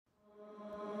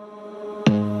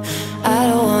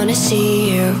wanna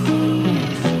see you.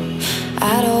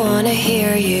 I don't wanna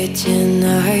hear you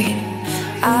tonight.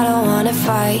 I don't wanna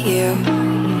fight you.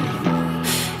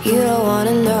 You don't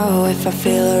wanna know if I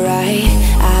feel alright.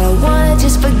 I don't wanna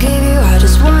just forgive you, I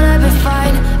just wanna be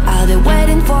fine. I'll be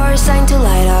waiting for a sign to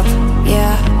light up,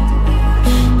 yeah.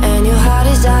 And your heart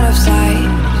is out of sight.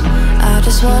 I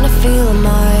just wanna feel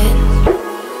mine.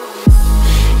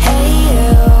 Hey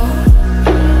you,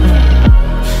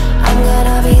 I'm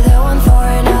gonna be the one for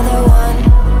another one.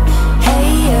 Hey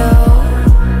you,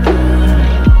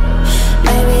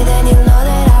 maybe then you'll know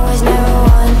that I was never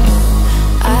one.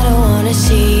 I don't wanna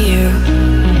see you,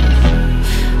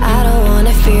 I don't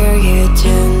wanna fear you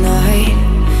tonight.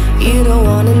 You don't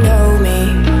wanna know me,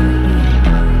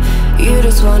 you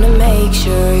just wanna make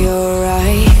sure you're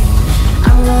right.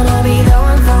 I'm gonna be the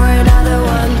one for another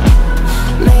one.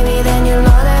 Maybe then you'll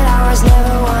know that I was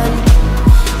never one.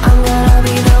 I'm gonna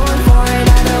be the one for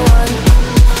another one.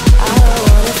 I don't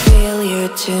wanna feel you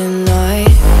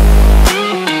tonight.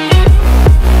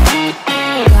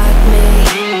 Got me.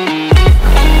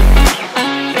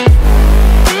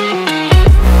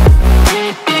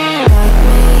 Got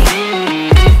me.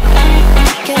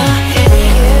 Can I hear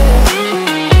you?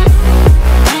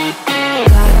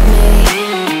 Got me.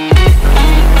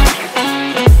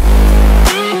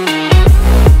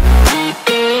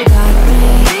 Got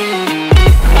me.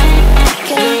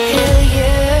 Can I hear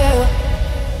you?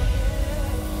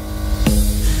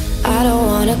 I don't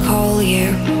wanna call you.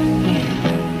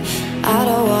 I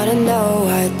don't wanna know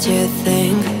what you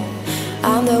think.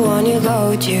 I'm the one you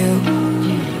go to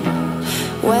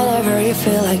whenever you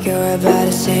feel like you're about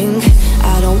to sink.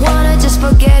 I don't wanna just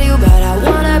forget you, but I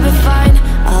wanna be fine.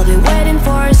 I'll be waiting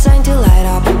for a sign to light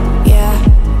up, yeah.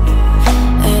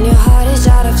 And your heart is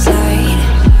out of sight.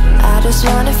 I just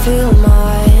wanna feel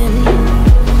mine.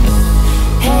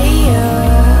 Hey you,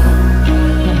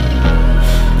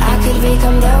 I could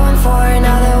become the one for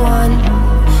another one.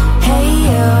 Hey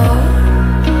you,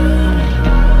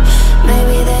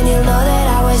 maybe then you'll know that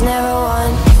I was never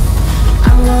one.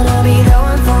 I'm gonna be the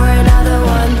one for another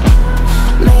one.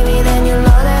 Maybe then you'll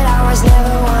know that I was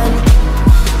never one.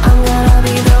 I'm gonna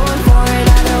be the one for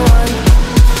another one.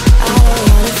 I don't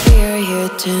wanna fear you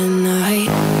tonight.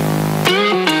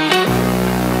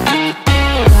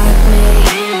 Got me.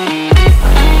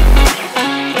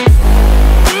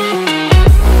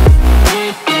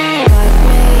 Got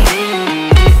me.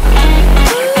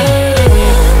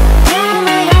 Got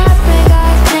me, got me,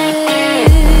 got me.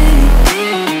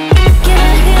 Can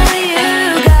I hear you?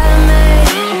 Got me.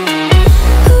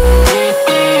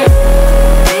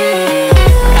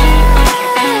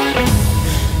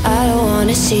 I don't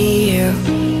wanna see you.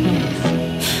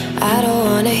 I don't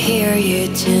wanna hear you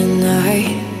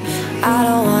tonight. I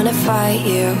don't wanna fight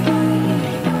you.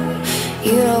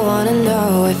 You don't wanna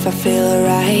know if I feel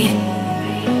alright.